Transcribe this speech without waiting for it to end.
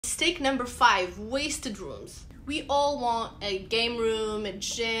Mistake number 5, wasted rooms. We all want a game room, a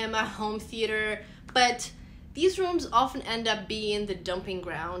gym, a home theater, but these rooms often end up being the dumping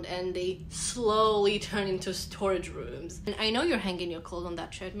ground and they slowly turn into storage rooms. And I know you're hanging your clothes on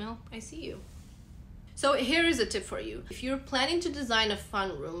that treadmill. I see you. So here is a tip for you. If you're planning to design a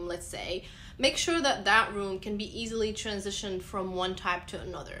fun room, let's say, make sure that that room can be easily transitioned from one type to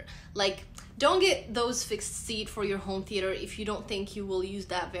another. Like, don't get those fixed seats for your home theater if you don't think you will use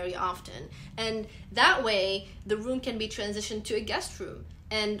that very often. And that way, the room can be transitioned to a guest room.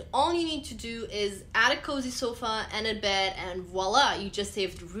 And all you need to do is add a cozy sofa and a bed, and voila, you just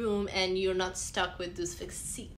saved the room and you're not stuck with those fixed seats.